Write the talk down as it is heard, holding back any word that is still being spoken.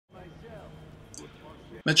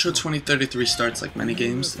Metro 2033 starts like many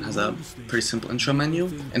games. It has a pretty simple intro menu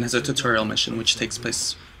and has a tutorial mission which takes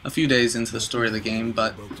place a few days into the story of the game,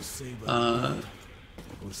 but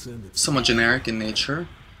somewhat generic in nature.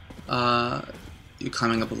 You're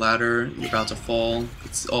climbing up a ladder, you're about to fall,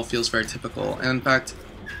 it all feels very typical, and in fact,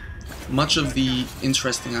 much of the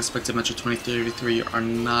interesting aspects of Metro 2033 are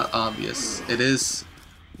not obvious. It is,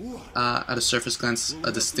 at a surface glance,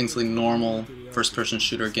 a distinctly normal first-person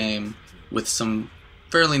shooter game with some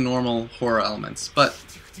fairly normal horror elements, but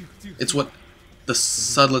it's what the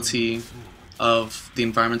subtlety of the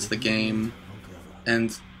environments of the game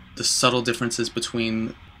and the subtle differences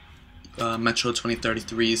between Metro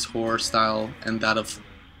 2033's horror style and that of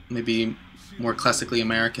maybe more classically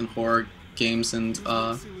American horror games and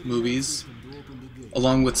movies,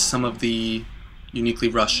 along with some of the uniquely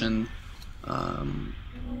Russian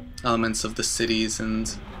elements of the cities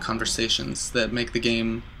and conversations that make the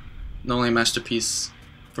game not only a masterpiece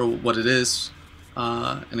for what it is,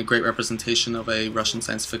 and a great representation of a Russian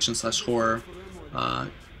science fiction / horror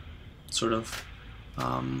sort of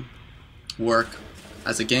work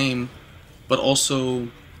as a game, but also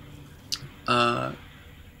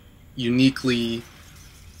uniquely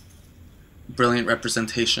brilliant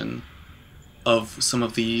representation of some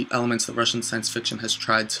of the elements that Russian science fiction has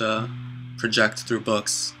tried to project through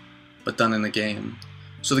books, but done in a game.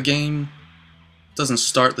 So the game doesn't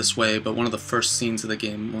start this way, but one of the first scenes of the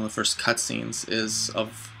game, one of the first cutscenes, is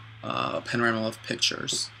of a panorama of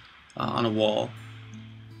pictures on a wall.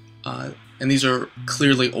 And these are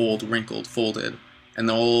clearly old, wrinkled, folded, and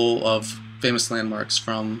they're all of famous landmarks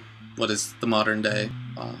from what is the modern day,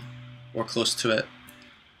 or close to it.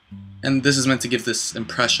 And this is meant to give this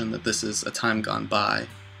impression that this is a time gone by.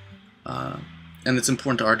 And it's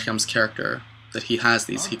important to Artyom's character that he has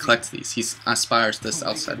these, he collects these, he aspires to this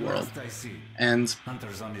outside world. And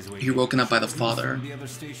you're woken up by the father,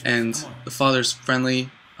 and the father's friendly,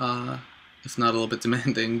 if not a little bit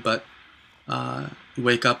demanding, but you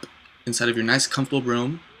wake up inside of your nice comfortable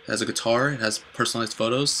room. It has a guitar, it has personalized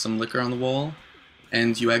photos, some liquor on the wall,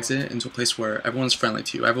 and you exit into a place where everyone's friendly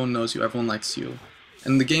to you, everyone knows you, everyone likes you.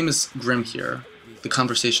 And the game is grim here. The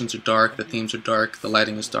conversations are dark, the themes are dark, the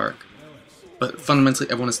lighting is dark. But fundamentally,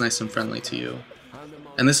 everyone is nice and friendly to you.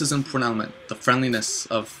 And this is an important element, the friendliness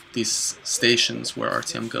of these stations where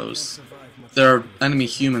Artyom goes. There are enemy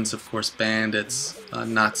humans, of course, bandits,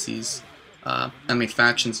 Nazis, enemy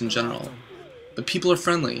factions in general. But people are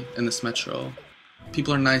friendly in this metro.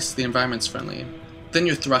 People are nice, the environment's friendly. Then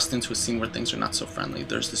you're thrust into a scene where things are not so friendly.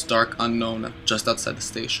 There's this dark unknown just outside the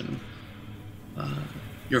station.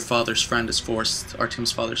 Your father's friend is forced,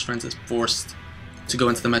 Artyom's father's friend is forced to go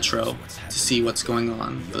into the metro to see what's going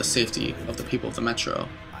on for the safety of the people of the metro.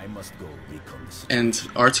 And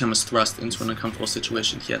Artyom is thrust into an uncomfortable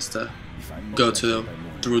situation. He has to go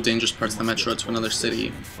through dangerous parts of the metro to another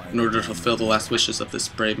city in order to fulfill the last wishes of this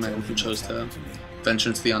brave man who chose to venture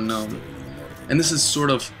into the unknown. And this is sort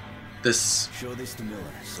of this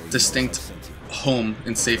distinct home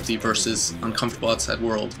and safety versus uncomfortable outside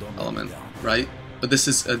world element, right? But this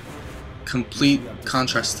is a complete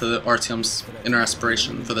contrast to Artyom's inner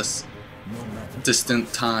aspiration for this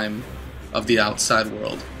distant time of the outside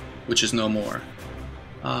world, which is no more.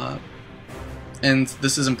 And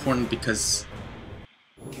this is important because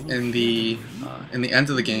in the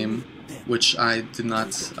end of the game, which I did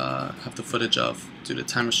not have the footage of due to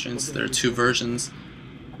time restraints, there are two versions.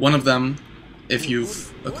 One of them, if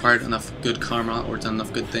you've acquired enough good karma or done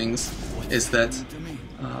enough good things, is that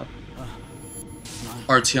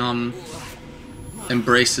Artyom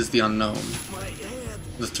embraces the unknown,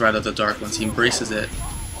 the threat of the dark ones. He embraces it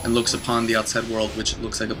and looks upon the outside world, which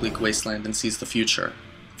looks like a bleak wasteland, and sees the future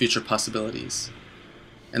possibilities.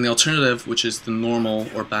 And the alternative, which is the normal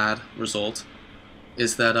or bad result,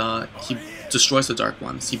 is that he destroys the dark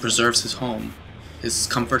ones. He preserves his home, his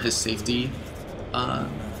comfort, his safety,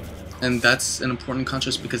 and that's an important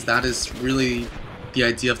contrast because that is really the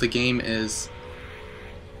idea of the game, is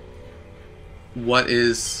what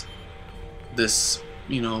is this,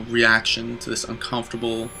 reaction to this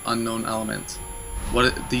uncomfortable, unknown element?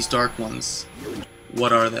 What these dark ones?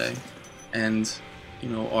 What are they? And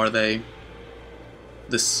are they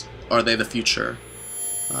the future?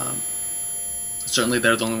 Certainly,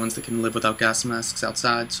 they're the only ones that can live without gas masks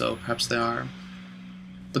outside, so perhaps they are.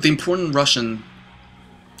 But it's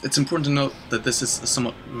important to note that this is a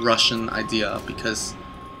somewhat Russian idea because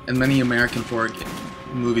in many American horror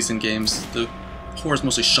movies and games, the horror is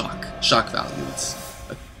mostly shock value. It's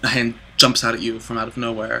a hand jumps out at you from out of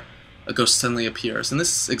nowhere, a ghost suddenly appears, and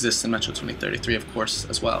this exists in Metro 2033, of course,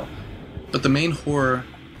 as well. But the main horror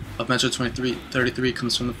of Metro 2033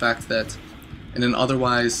 comes from the fact that In an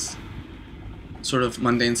otherwise sort of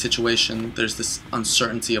mundane situation, there's this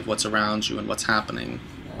uncertainty of what's around you and what's happening,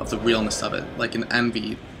 of the realness of it. Like in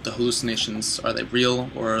Envy, the hallucinations, are they real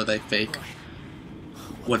or are they fake?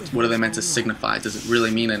 What are they meant to signify? Does it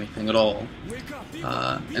really mean anything at all?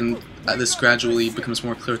 And this gradually becomes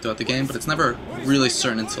more clear throughout the game, but it's never really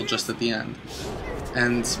certain until just at the end.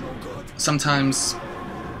 And sometimes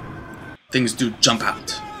things do jump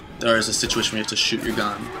out. There is a situation where you have to shoot your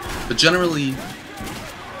gun. But generally,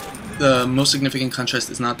 the most significant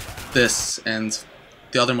contrast is not this and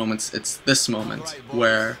the other moments, it's this moment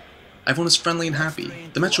where everyone is friendly and happy.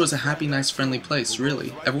 The Metro is a happy, nice, friendly place,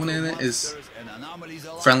 really. Everyone in it is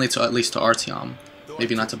friendly to, at least to Artyom.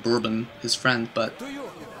 Maybe not to Bourbon, his friend, but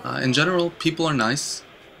in general, people are nice.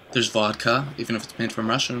 There's vodka, even if it's made from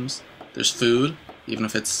mushrooms. There's food, even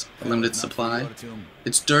if it's a limited supply.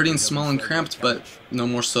 It's dirty and small and cramped, but no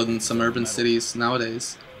more so than some urban cities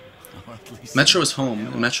nowadays. Metro is home,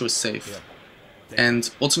 and Metro is safe. And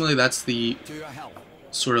ultimately that's the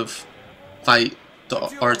sort of fight the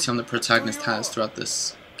Artyom, the protagonist, has throughout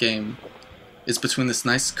this game. Is between this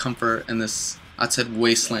nice comfort and this outside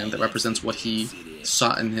wasteland that represents what he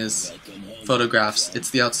saw in his photographs. It's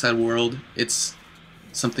the outside world, it's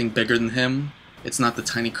something bigger than him. It's not the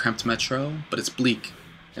tiny cramped Metro, but it's bleak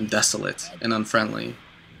and desolate and unfriendly.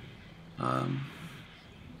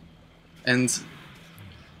 And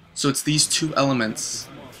so it's these two elements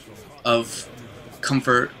of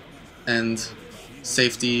comfort and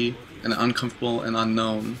safety and uncomfortable and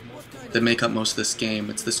unknown that make up most of this game.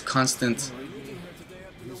 It's this constant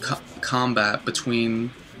combat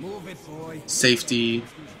between safety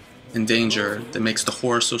and danger that makes the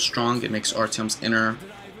horror so strong. It makes Artyom's inner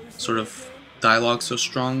sort of dialogue so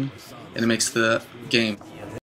strong, and it makes the game